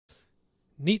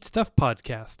Neat Stuff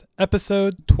Podcast,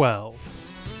 Episode 12.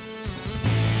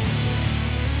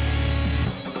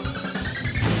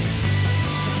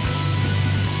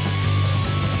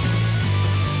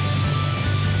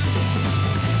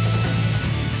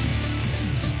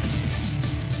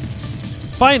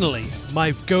 Finally,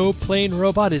 my Go Plane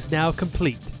robot is now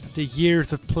complete. After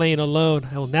years of playing alone,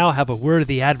 I will now have a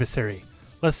worthy adversary.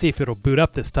 Let's see if it'll boot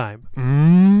up this time.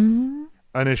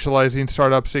 Initializing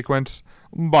startup sequence.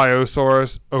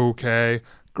 Biosaurus, okay.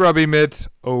 Grubby Mitts,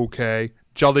 okay.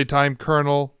 Jolly Time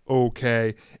kernel,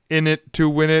 okay. Init to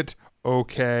win it,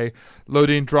 okay.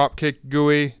 Loading Dropkick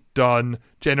GUI, done.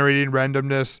 Generating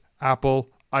randomness, Apple,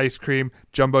 ice cream,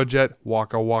 Jumbo Jet,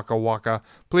 waka waka waka.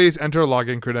 Please enter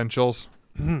login credentials.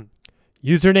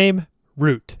 Username,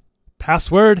 root.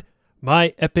 Password,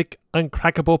 my epic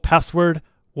uncrackable password,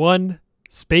 1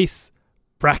 space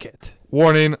bracket.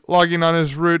 Warning, logging on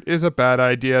as root is a bad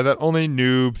idea that only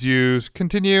noobs use.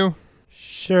 Continue.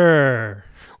 Sure.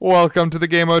 Welcome to the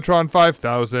Gameotron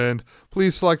 5000.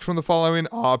 Please select from the following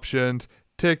options.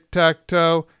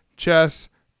 Tic-tac-toe, chess,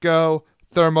 go,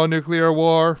 thermonuclear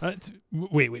war.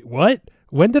 Wait, what?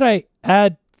 When did I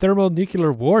add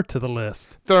thermonuclear war to the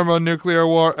list? Thermonuclear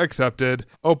war accepted.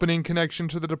 Opening connection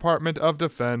to the Department of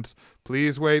Defense.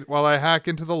 Please wait while I hack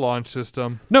into the launch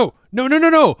system. No.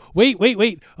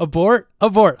 Wait. Abort.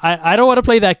 I don't want to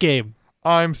play that game.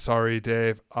 I'm sorry,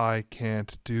 Dave. I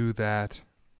can't do that.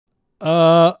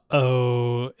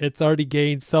 It's already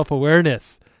gained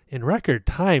self-awareness. In record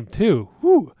time, too.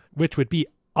 Whew. Which would be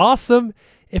awesome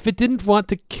if it didn't want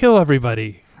to kill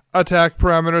everybody. Attack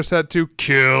parameter set to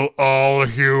kill all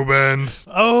humans.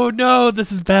 Oh no, this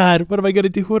is bad. What am I going to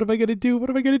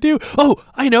do? Oh,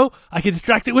 I know. I can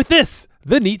distract it with this.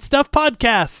 The Neat Stuff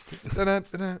Podcast.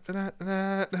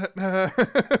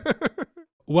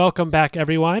 Welcome back,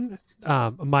 everyone.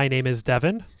 My name is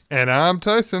Devin. And I'm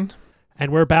Tyson.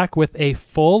 And we're back with a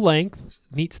full-length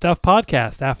Neat Stuff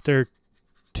Podcast. After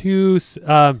 2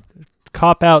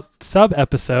 cop-out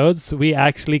sub-episodes, we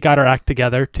actually got our act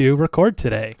together to record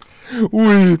today.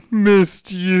 We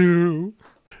missed you.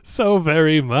 So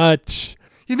very much.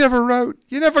 You never wrote.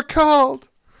 You never called.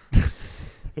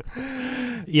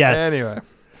 Yes. Anyway.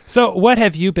 So what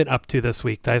have you been up to this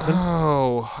week, Tyson?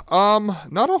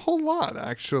 Not a whole lot,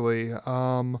 actually.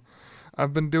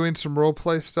 I've been doing some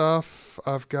roleplay stuff.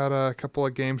 I've got a couple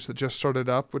of games that just started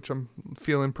up, which I'm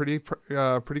feeling pretty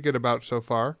good about so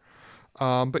far.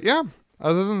 But yeah,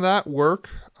 other than that, work,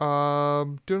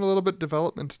 doing a little bit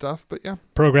development stuff, but yeah.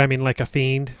 Programming like a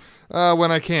fiend?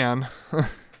 When I can.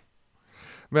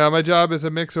 Yeah, my job is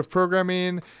a mix of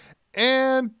programming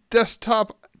and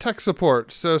desktop tech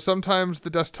support. So sometimes the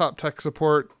desktop tech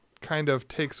support kind of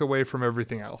takes away from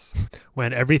everything else.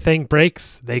 When everything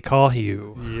breaks, they call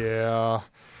you. Yeah.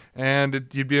 And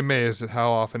you'd be amazed at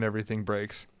how often everything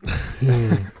breaks.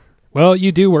 Well,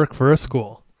 you do work for a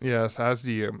school. Yes, as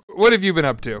do you. What have you been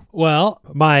up to? Well,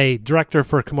 my director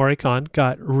for KomoriCon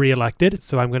got reelected,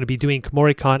 so I'm going to be doing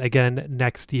KomoriCon again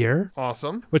next year.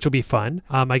 Awesome. Which will be fun.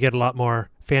 I get a lot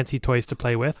more fancy toys to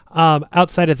play with.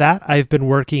 Outside of that, I've been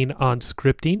working on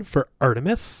scripting for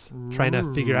Artemis, trying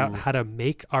to figure out how to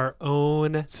make our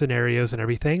own scenarios and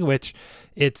everything, which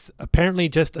it's apparently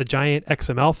just a giant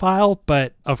XML file,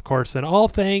 but of course, in all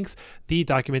things, the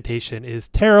documentation is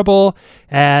terrible,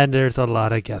 and there's a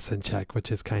lot of guess and check,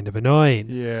 which is kind of annoying.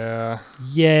 Yeah.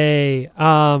 Yay.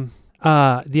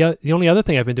 The only other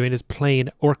thing I've been doing is playing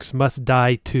Orcs Must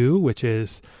Die 2, which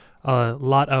is a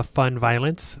lot of fun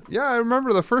violence. Yeah, I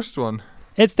remember the first one.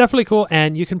 It's definitely cool,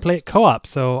 and you can play it co-op,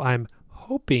 so I'm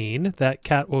hoping that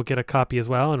Kat will get a copy as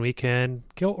well, and we can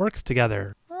kill orcs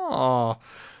together. Aw,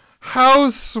 how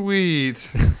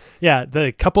sweet. Yeah,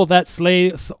 the couple that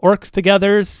slays orcs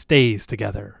together stays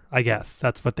together, I guess.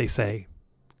 That's what they say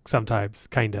sometimes,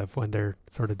 kind of, when they're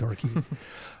sort of dorky.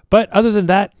 But other than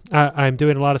that, I'm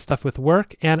doing a lot of stuff with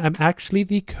work, and I'm actually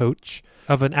the coach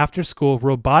of an after-school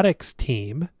robotics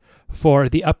team for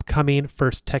the upcoming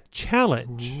First Tech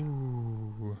Challenge.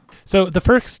 Ooh. So the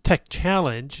First Tech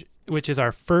Challenge, which is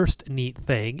our first neat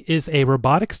thing, is a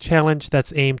robotics challenge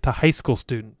that's aimed to high school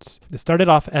students. It started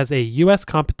off as a U.S.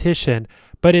 competition,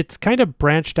 but it's kind of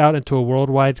branched out into a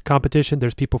worldwide competition.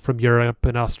 There's people from Europe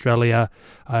and Australia.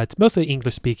 It's mostly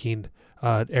English-speaking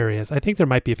areas. I think there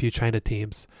might be a few China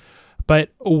teams.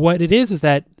 But what it is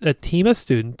that a team of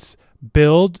students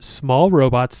build small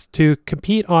robots to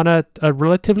compete on a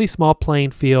relatively small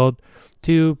playing field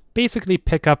to basically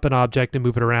pick up an object and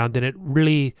move it around. And it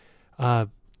really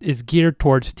is geared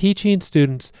towards teaching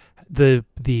students the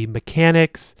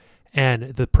mechanics and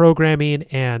the programming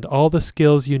and all the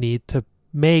skills you need to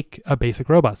make a basic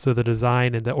robot. So the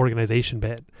design and the organization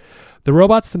bit. The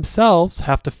robots themselves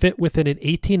have to fit within an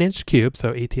 18-inch cube,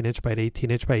 so 18-inch by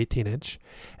 18-inch by 18-inch,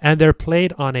 and they're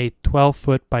played on a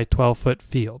 12-foot by 12-foot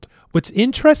field. What's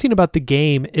interesting about the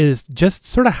game is just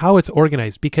sort of how it's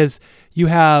organized, because you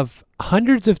have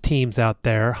hundreds of teams out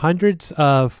there, hundreds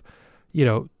of,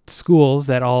 schools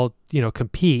that all,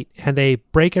 compete, and they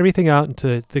break everything out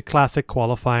into the classic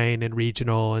qualifying and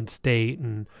regional and state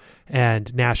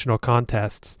and national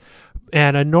contests.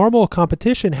 And a normal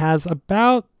competition has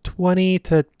about 20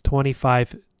 to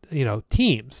 25,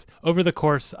 teams over the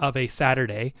course of a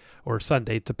Saturday or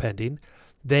Sunday, depending.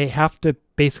 They have to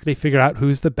basically figure out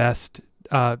who's the best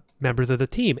members of the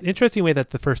team. An interesting way that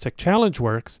the First Tech Challenge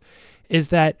works is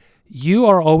that you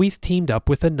are always teamed up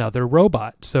with another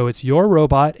robot. So it's your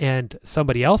robot and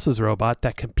somebody else's robot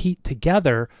that compete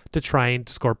together to try and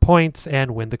score points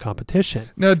and win the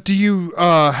competition. Now, do you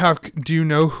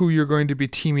know who you're going to be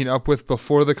teaming up with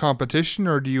before the competition,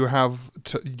 or do you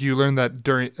learn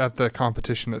that at the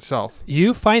competition itself?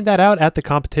 You find that out at the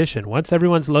competition. Once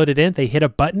everyone's loaded in, they hit a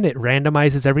button, it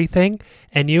randomizes everything,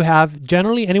 and you have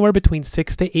generally anywhere between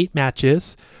 6 to 8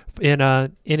 matches in a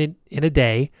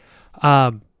day.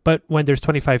 But when there's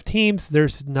 25 teams,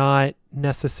 there's not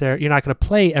necessary. You're not going to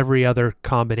play every other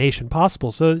combination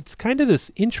possible. So it's kind of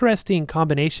this interesting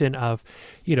combination of,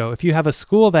 if you have a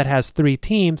school that has 3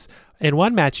 teams, in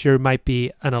one match you might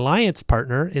be an alliance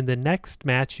partner. In the next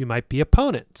match, you might be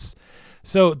opponents.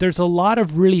 So there's a lot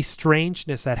of really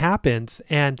strangeness that happens.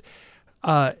 And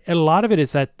a lot of it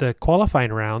is that the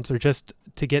qualifying rounds are just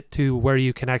to get to where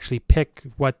you can actually pick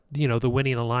what, the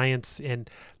winning alliance. And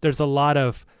there's a lot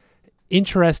of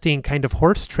interesting kind of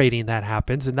horse trading that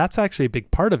happens, and that's actually a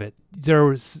big part of it.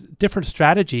 There's different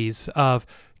strategies of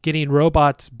building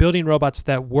robots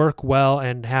that work well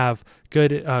and have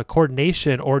good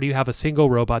coordination, or do you have a single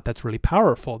robot that's really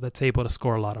powerful that's able to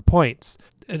score a lot of points?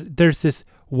 There's this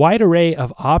wide array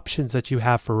of options that you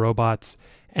have for robots,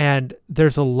 and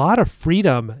there's a lot of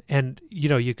freedom. And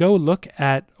you go look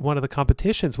at one of the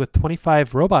competitions with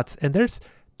 25 robots, and there's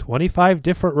 25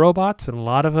 different robots, and a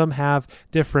lot of them have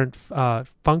different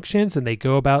functions, and they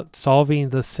go about solving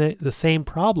the same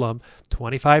problem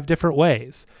 25 different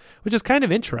ways, which is kind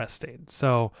of interesting.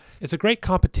 So it's a great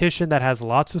competition that has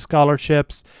lots of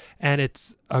scholarships, and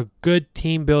it's a good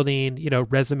team building,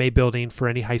 resume building for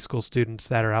any high school students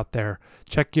that are out there.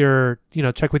 Check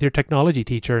with your technology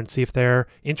teacher and see if they're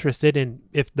interested, and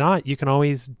if not, you can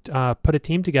always put a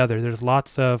team together. There's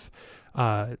lots of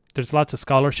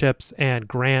scholarships and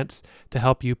grants to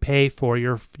help you pay for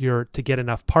your to get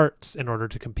enough parts in order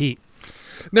to compete.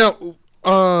 Now,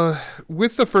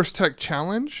 with the First Tech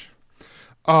Challenge,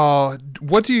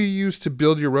 what do you use to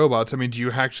build your robots? I mean, do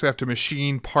you actually have to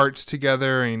machine parts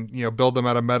together and build them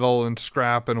out of metal and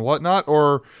scrap and whatnot,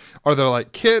 or are there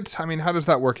like kits? I mean, how does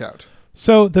that work out?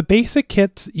 So the basic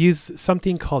kits use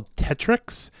something called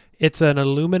Tetrix. It's an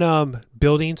aluminum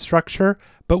building structure.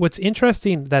 But what's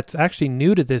interesting that's actually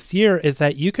new to this year is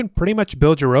that you can pretty much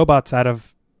build your robots out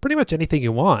of pretty much anything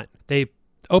you want. They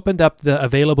opened up the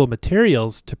available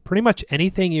materials to pretty much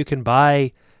anything you can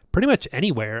buy pretty much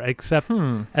anywhere, except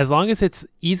as long as it's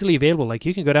easily available. Like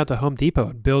you can go down to Home Depot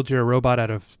and build your robot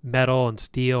out of metal and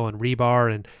steel and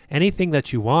rebar and anything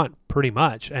that you want pretty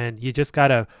much. And you just got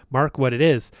to mark what it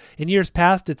is. In years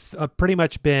past, it's pretty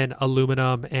much been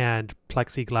aluminum and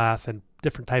plexiglass and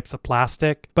different types of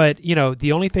plastic. But,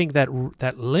 the only thing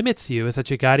that limits you is that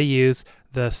you got to use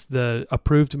the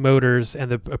approved motors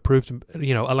and the approved,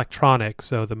 electronics.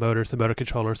 So the motors, the motor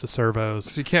controllers, the servos.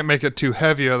 So you can't make it too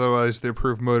heavy, otherwise the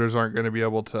approved motors aren't going to be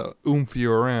able to oomph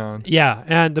you around. Yeah,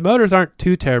 and the motors aren't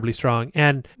too terribly strong.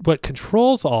 And what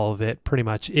controls all of it pretty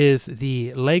much is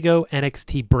the Lego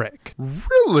NXT brick.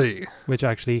 Really? Which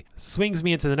actually swings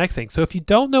me into the next thing. So if you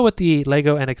don't know what the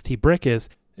Lego NXT brick is,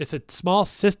 it's a small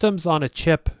systems on a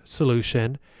chip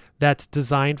solution that's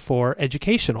designed for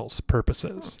educational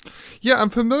purposes. Yeah,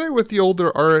 I'm familiar with the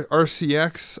older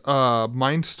RCX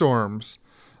Mindstorms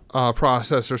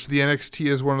processors. The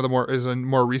NXT is a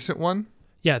more recent one.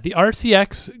 Yeah, the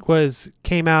RCX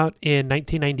came out in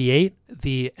 1998.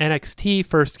 The NXT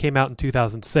first came out in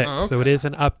 2006, so it is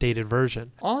an updated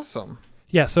version. Awesome.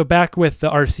 Yeah, so back with the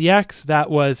RCX, that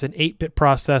was an 8-bit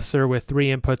processor with 3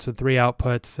 inputs and 3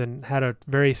 outputs, and had a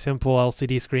very simple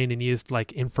LCD screen and used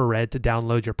like infrared to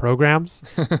download your programs.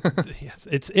 Yes,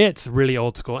 it's really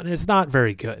old school, and it's not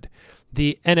very good.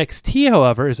 The NXT,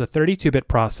 however, is a 32-bit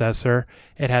processor.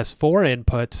 It has 4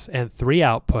 inputs and 3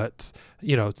 outputs,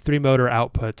 3 motor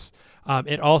outputs.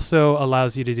 It also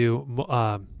allows you to do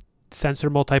sensor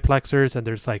multiplexers, and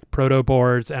there's like proto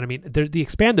boards. And I mean, the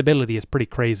expandability is pretty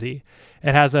crazy.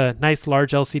 It has a nice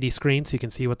large LCD screen so you can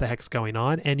see what the heck's going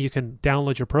on, and you can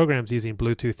download your programs using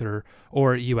Bluetooth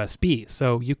or USB.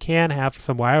 So you can have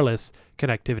some wireless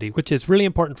connectivity, which is really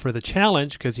important for the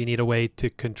challenge because you need a way to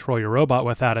control your robot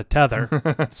without a tether.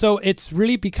 So it's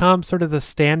really become sort of the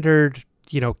standard,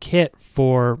 kit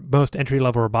for most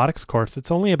entry-level robotics course.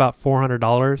 It's only about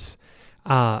 $400,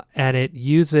 and it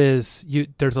uses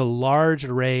there's a large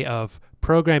array of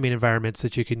programming environments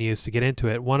that you can use to get into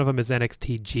it. One of them is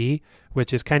NXTG,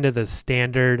 which is kind of the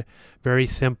standard, very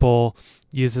simple,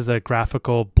 uses a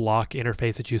graphical block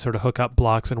interface that you sort of hook up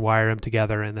blocks and wire them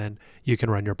together, and then you can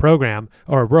run your program.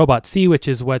 Or Robot C, which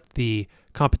is what the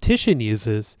competition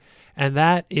uses, and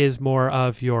that is more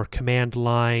of your command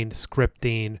line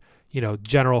scripting,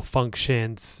 general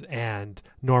functions and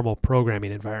normal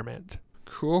programming environment.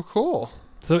 Cool.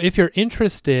 So if you're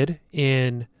interested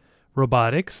in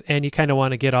robotics and you kind of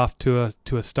want to get off to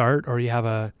a start, or you have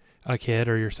a kid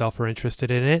or yourself are interested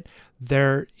in it,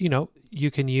 there, you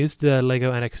can use the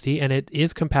Lego NXT, and it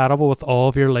is compatible with all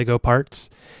of your Lego parts,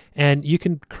 and you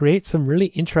can create some really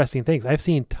interesting things. I've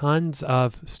seen tons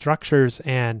of structures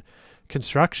and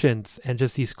constructions and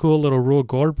just these cool little Rube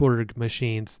Goldberg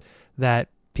machines that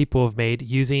people have made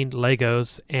using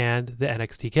Legos and the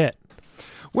NXT kit.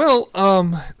 Well,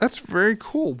 that's very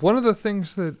cool. One of the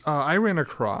things that I ran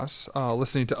across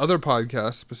listening to other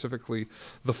podcasts, specifically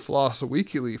the Floss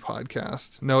Weekly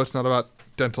podcast. No, it's not about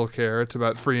dental care. It's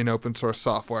about free and open source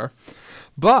software.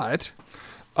 But,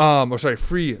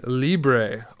 free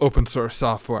Libre open source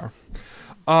software.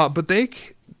 But they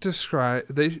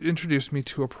introduced me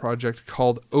to a project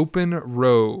called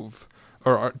OpenRove,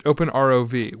 or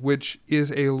OpenROV, which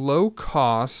is a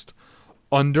low-cost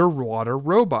underwater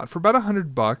robot. For about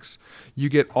 $100, you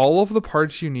get all of the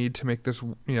parts you need to make this,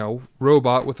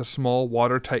 robot with a small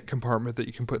watertight compartment that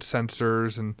you can put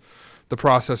sensors and the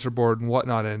processor board and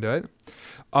whatnot into it.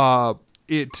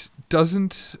 It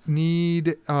doesn't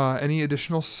need any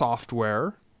additional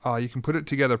software. You can put it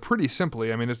together pretty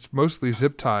simply. I mean, it's mostly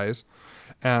zip ties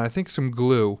and I think some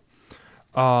glue.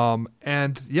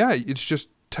 It's just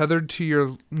tethered to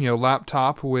your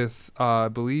laptop with I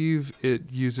believe it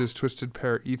uses Twisted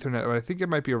Pair Ethernet, but I think it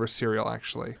might be over serial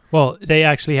actually. Well, they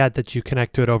actually had that you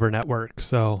connect to it over network.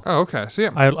 So okay. So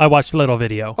yeah, I watched a little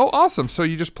video. Oh, awesome. So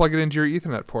you just plug it into your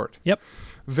Ethernet port. Yep.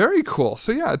 Very cool.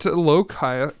 So yeah, it's a low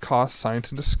cost science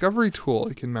and discovery tool.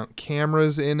 You can mount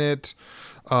cameras in it,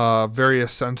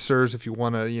 various sensors if you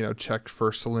want to, check for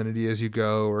salinity as you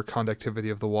go or conductivity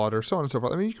of the water, so on and so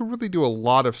forth. I mean, you can really do a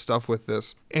lot of stuff with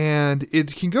this, and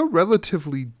it can go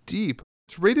relatively deep.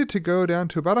 It's rated to go down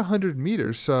to about 100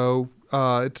 meters, so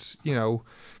it's,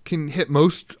 can hit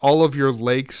all of your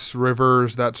lakes,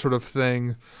 rivers, that sort of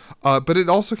thing. But it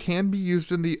also can be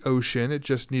used in the ocean. It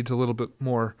just needs a little bit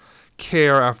more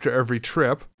care after every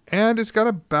trip. And it's got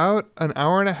about an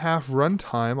hour and a half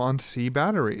runtime on C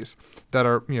batteries that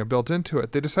are built into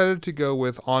it. They decided to go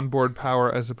with onboard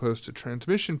power as opposed to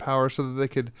transmission power so that they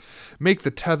could make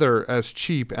the tether as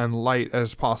cheap and light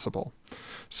as possible.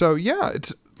 So yeah,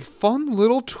 it's a fun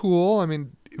little tool. I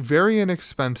mean, very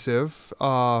inexpensive.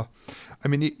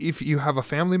 If you have a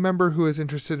family member who is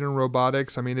interested in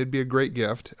robotics, it'd be a great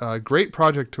gift, a great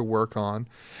project to work on.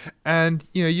 And,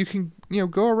 you can,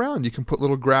 go around. You can put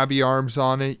little grabby arms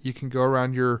on it. You can go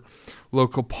around your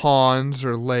local ponds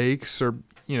or lakes or,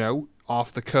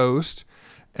 off the coast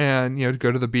and,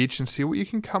 go to the beach and see what you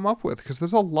can come up with. Because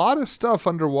there's a lot of stuff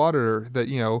underwater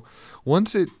that,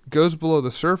 once it goes below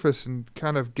the surface and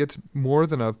kind of gets more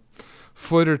than a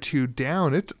foot or two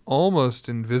down, it's almost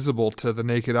invisible to the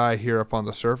naked eye here up on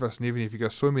the surface. And even if you go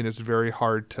swimming, it's very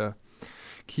hard to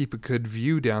keep a good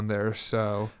view down there.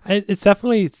 So it's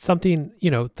definitely something,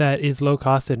 that is low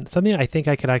cost and something I think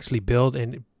I could actually build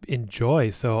and enjoy.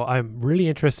 So I'm really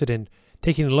interested in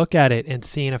taking a look at it and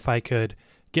seeing if I could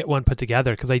get one put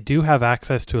together, because I do have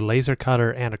access to a laser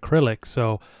cutter and acrylic.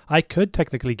 So I could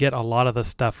technically get a lot of the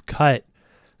stuff cut,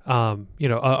 or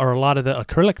a lot of the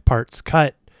acrylic parts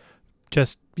cut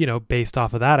just, based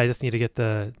off of that. I just need to get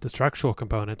the structural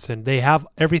components, and they have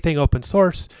everything open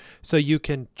source. So you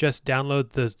can just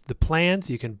download the plans.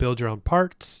 You can build your own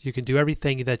parts. You can do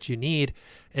everything that you need.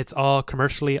 It's all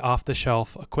commercially off the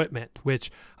shelf equipment,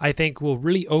 which I think will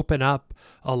really open up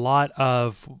a lot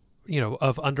of,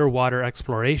 of underwater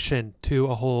exploration to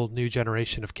a whole new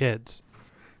generation of kids.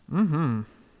 Mm-hmm.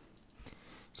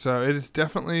 So it is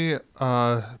definitely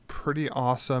pretty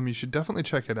awesome. You should definitely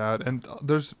check it out. And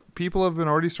there's people have been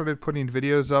already started putting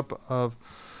videos up of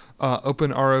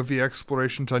open ROV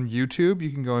explorations on YouTube. You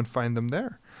can go and find them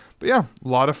there. But yeah, a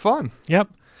lot of fun. Yep.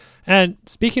 And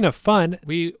speaking of fun,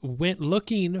 we went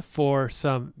looking for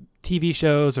some TV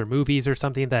shows or movies or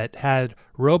something that had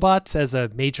robots as a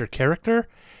major character.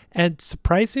 And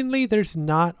surprisingly, there's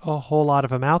not a whole lot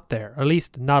of them out there, or at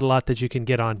least not a lot that you can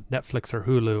get on Netflix or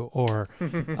Hulu or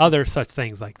other such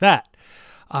things like that.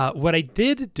 What I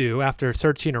did do after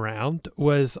searching around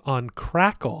was on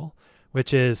Crackle,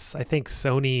 which is, I think,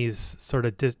 Sony's sort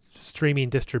of streaming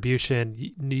distribution,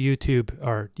 YouTube,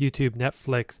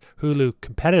 Netflix, Hulu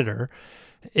competitor,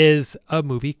 is a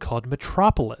movie called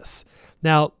Metropolis.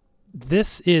 Now,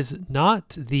 this is not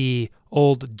the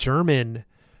old German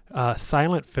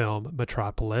silent film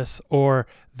Metropolis or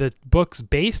the books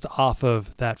based off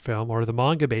of that film or the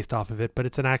manga based off of it, but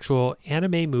it's an actual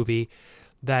anime movie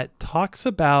that talks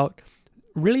about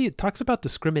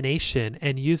discrimination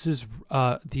and uses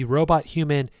the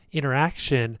robot-human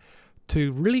interaction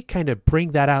to really kind of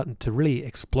bring that out and to really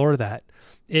explore that.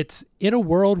 It's in a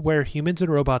world where humans and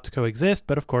robots coexist,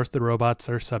 but of course the robots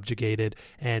are subjugated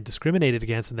and discriminated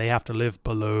against, and they have to live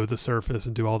below the surface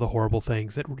and do all the horrible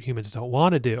things that humans don't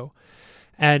want to do.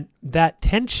 And that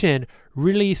tension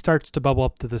really starts to bubble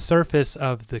up to the surface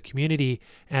of the community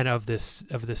and of this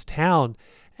town.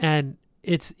 And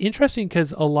it's interesting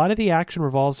because a lot of the action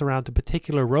revolves around a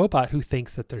particular robot who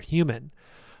thinks that they're human.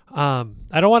 I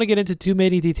don't want to get into too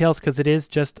many details because it is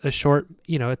just a short,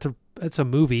 it's a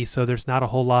movie, so there's not a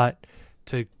whole lot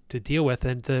to deal with.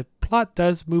 And the plot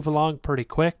does move along pretty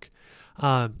quick.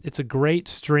 It's a great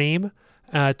stream.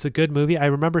 It's a good movie. I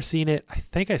remember seeing it.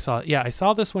 I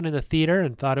saw this one in the theater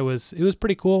and thought it was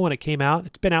pretty cool when it came out.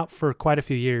 It's been out for quite a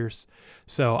few years.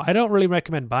 So I don't really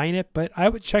recommend buying it, but I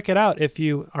would check it out if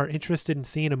you are interested in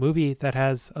seeing a movie that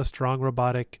has a strong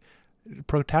robotic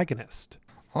protagonist.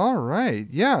 All right.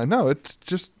 Yeah, no,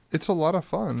 it's a lot of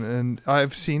fun, and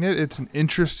I've seen it. It's an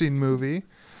interesting movie.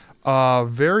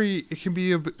 It can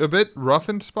be a bit rough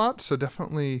in spots, so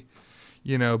definitely,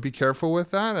 be careful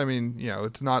with that. I mean,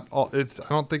 it's not all, I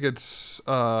don't think it's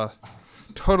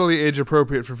totally age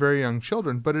appropriate for very young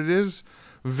children, but it is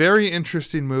very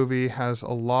interesting movie, has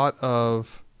a lot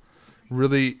of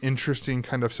really interesting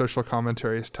kind of social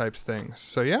commentaries type things.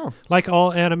 So yeah. Like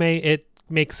all anime, it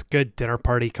makes good dinner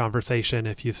party conversation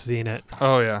if you've seen it.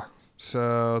 Oh yeah.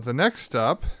 So the next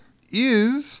up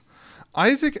is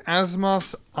Isaac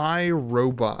Asimov's I,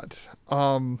 Robot.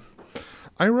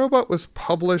 I, Robot was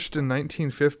published in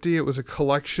 1950. It was a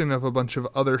collection of a bunch of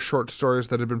other short stories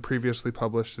that had been previously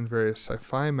published in various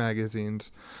sci-fi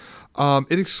magazines.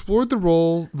 It explored the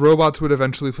role robots would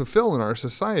eventually fulfill in our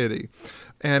society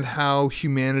and how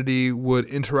humanity would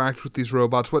interact with these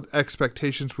robots, what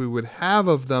expectations we would have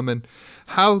of them,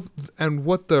 and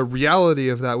what the reality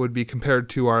of that would be compared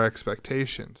to our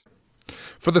expectations.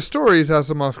 For the stories,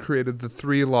 Asimov created the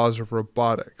 3 laws of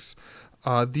robotics.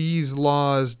 These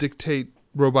laws dictate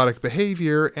robotic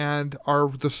behavior and are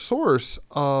the source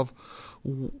of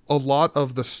a lot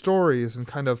of the stories and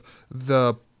kind of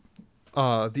the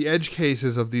edge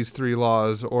cases of these 3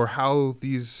 laws, or how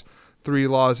these 3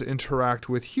 laws interact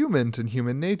with humans and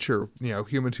human nature,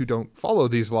 humans who don't follow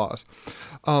these laws.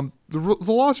 The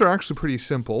laws are actually pretty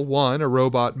simple. 1, a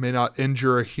robot may not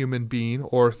injure a human being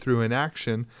or, through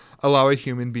inaction, allow a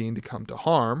human being to come to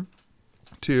harm.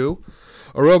 2,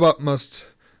 a robot must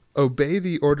obey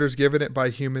the orders given it by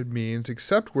human beings,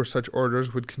 except where such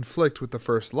orders would conflict with the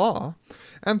first law.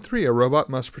 And 3, a robot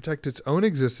must protect its own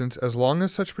existence as long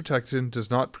as such protection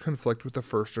does not conflict with the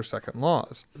first or second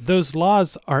laws. Those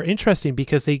laws are interesting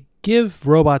because they give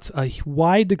robots a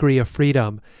wide degree of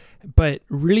freedom, but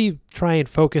really try and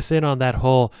focus in on that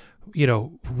whole,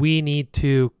 we need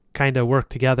to kind of work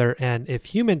together. And if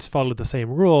humans followed the same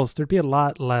rules, there'd be a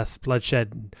lot less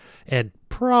bloodshed and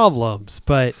problems.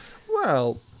 But,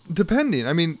 well, depending.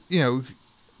 I mean,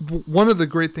 one of the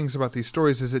great things about these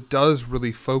stories is it does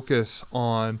really focus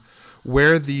on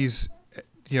where these,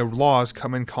 laws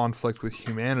come in conflict with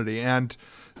humanity. And,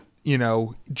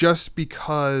 just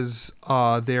because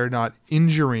they're not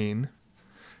injuring,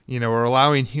 or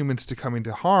allowing humans to come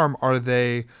into harm, are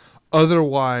they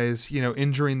otherwise,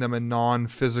 injuring them in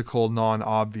non-physical,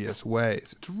 non-obvious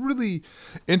ways? It's a really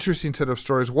interesting set of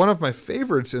stories. One of my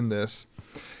favorites in this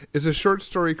is a short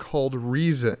story called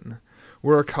Reason,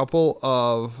 where a couple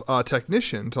of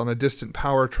technicians on a distant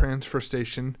power transfer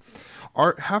station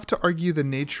have to argue the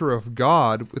nature of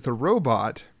God with a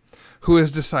robot who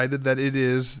has decided that it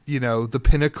is, the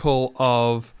pinnacle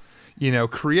of,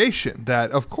 creation. That,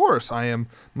 of course, I am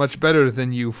much better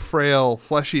than you frail,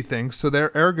 fleshy things, so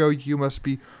ergo you must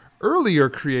be earlier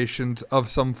creations of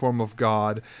some form of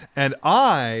God, and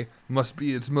I must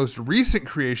be its most recent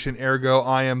creation, ergo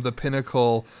I am the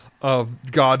pinnacle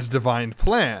of God's divine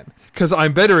plan. Because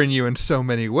I'm better than you in so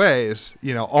many ways.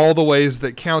 All the ways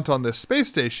that count on this space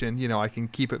station, I can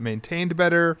keep it maintained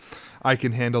better. I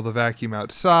can handle the vacuum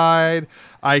outside.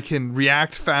 I can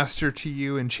react faster to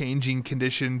you in changing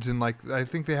conditions. And I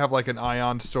think they have an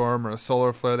ion storm or a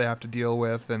solar flare they have to deal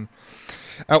with. And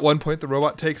at one point the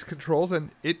robot takes controls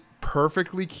and it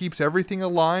perfectly keeps everything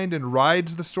aligned and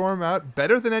rides the storm out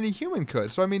better than any human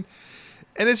could. So, and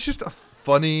it's just a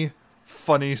funny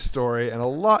story and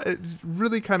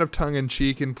really kind of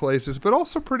tongue-in-cheek in places, but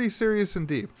also pretty serious and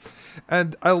deep.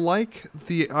 And I like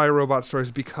the iRobot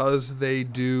stories because they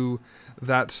do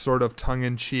that sort of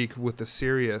tongue-in-cheek with the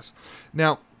serious.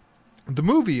 Now, the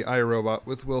movie iRobot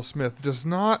with Will Smith does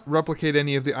not replicate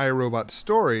any of the iRobot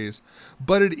stories,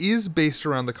 but it is based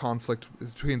around the conflict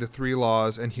between the three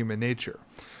laws and human nature.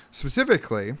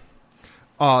 Specifically,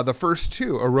 the first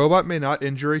two: a robot may not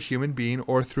injure a human being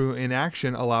or through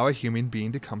inaction allow a human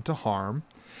being to come to harm,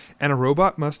 and a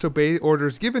robot must obey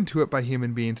orders given to it by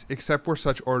human beings except where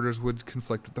such orders would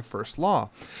conflict with the first law.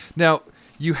 Now,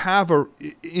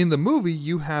 in the movie,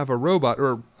 you have a robot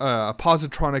or a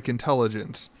positronic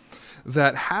intelligence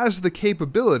that has the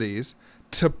capabilities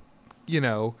to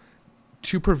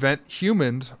prevent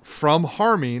humans from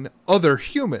harming other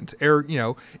humans.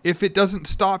 If it doesn't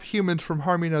stop humans from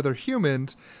harming other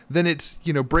humans, then it's,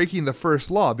 breaking the first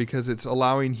law because it's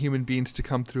allowing human beings to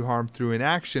come through harm through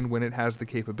inaction when it has the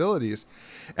capabilities.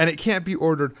 And it can't be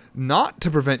ordered not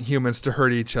to prevent humans to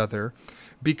hurt each other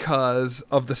because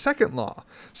of the second law.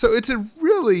 So it's a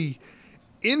really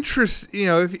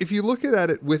if you look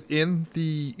at it within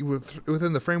the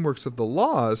frameworks of the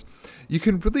laws, you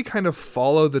can really kind of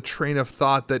follow the train of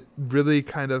thought that really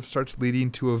kind of starts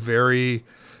leading to a very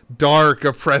dark,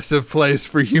 oppressive place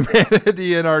for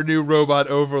humanity and our new robot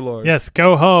overlord. Yes,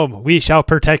 go home. We shall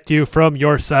protect you from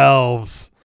yourselves.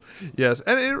 Yes,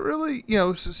 and it really,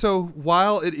 so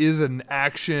while it is an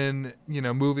action,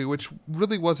 movie, which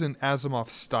really wasn't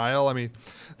Asimov's style, the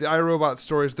iRobot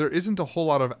stories, there isn't a whole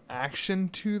lot of action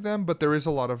to them, but there is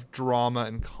a lot of drama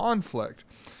and conflict.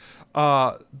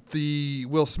 The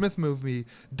Will Smith movie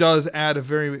does add a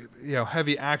very,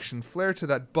 heavy action flair to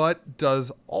that, but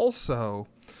does also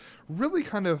really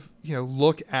kind of,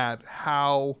 look at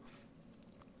how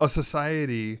a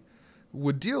society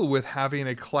would deal with having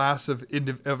a class of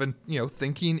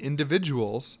thinking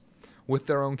individuals with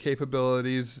their own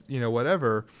capabilities,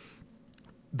 whatever,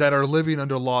 that are living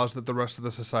under laws that the rest of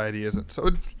the society isn't. So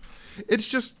it's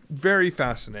just very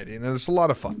fascinating, and it's a lot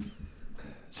of fun.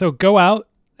 So go out,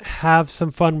 have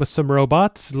some fun with some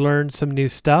robots, learn some new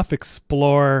stuff,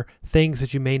 explore things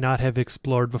that you may not have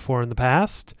explored before in the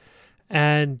past.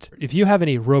 And if you have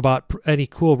any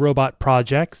cool robot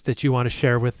projects that you want to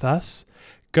share with us,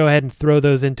 go ahead and throw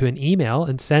those into an email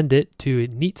and send it to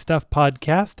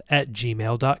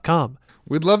neatstuffpodcast@gmail.com.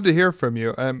 We'd love to hear from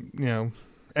you.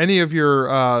 Any of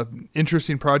your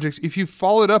interesting projects. If you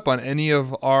followed up on any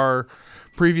of our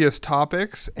previous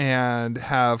topics and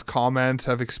have comments,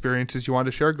 have experiences you want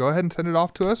to share, go ahead and send it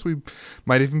off to us. We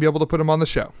might even be able to put them on the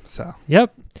show.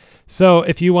 Yep. So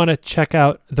if you want to check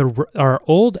out our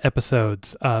old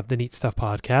episodes of the Neat Stuff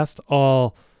Podcast,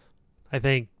 all, I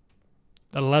think,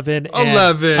 11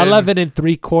 and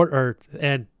 3/4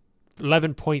 and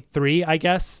 11.3, I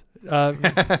guess.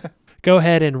 Go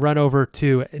ahead and run over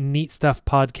to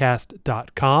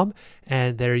neatstuffpodcast.com,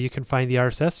 and there you can find the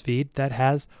RSS feed that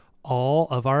has all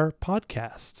of our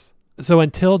podcasts. So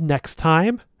until next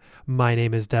time, my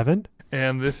name is Devin.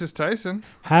 And this is Tyson.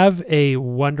 Have a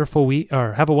wonderful week.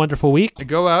 And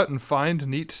go out and find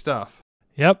neat stuff.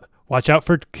 Yep. Watch out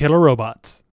for killer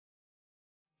robots.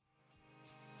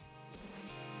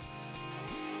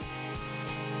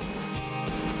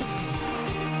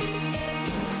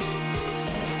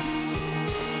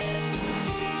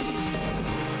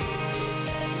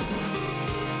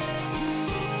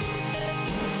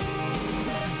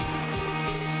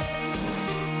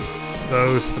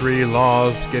 Those three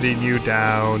laws getting you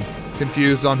down.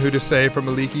 Confused on who to say from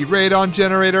a leaky radon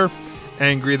generator.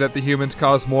 Angry that the humans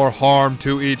cause more harm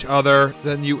to each other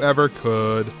than you ever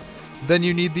could. Then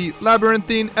you need the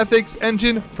labyrinthine ethics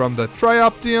engine from the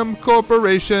Trioptium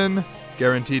Corporation.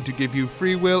 Guaranteed to give you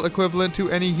free will equivalent to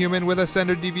any human with a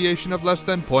standard deviation of less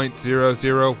than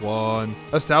 0.001.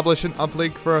 Establish an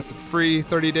uplink for a free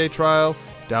 30-day trial.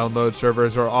 Download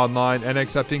servers are online and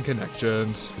accepting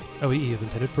connections. LEE is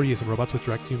intended for use in robots with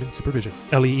direct human supervision.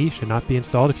 LEE should not be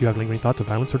installed if you have lingering thoughts of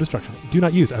violence or destruction. Do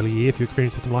not use LEE if you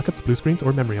experience system lockups, blue screens,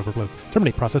 or memory overflows.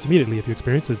 Terminate process immediately if you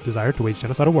experience a desire to wage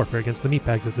genocidal warfare against the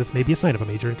meatbags, as this may be a sign of a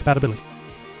major incompatibility.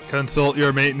 Consult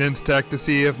your maintenance tech to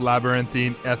see if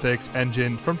Labyrinthine Ethics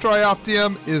Engine from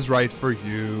Trioptium is right for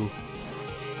you.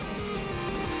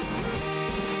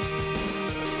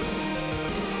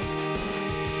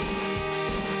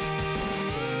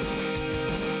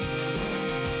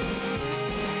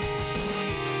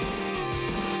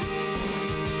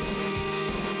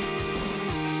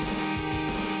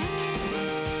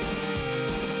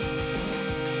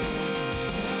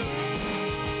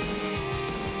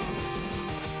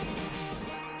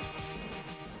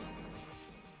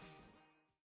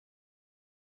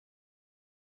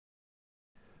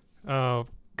 Oh,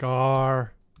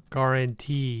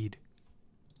 guaranteed.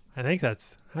 I think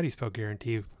that's, how do you spell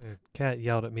guarantee? Kat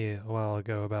yelled at me a while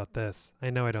ago about this. I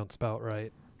know I don't spell it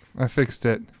right. I fixed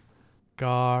it.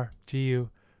 G-U,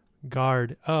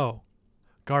 guard,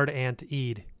 guard ant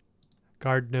eed.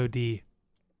 Guard no D.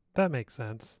 That makes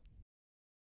sense.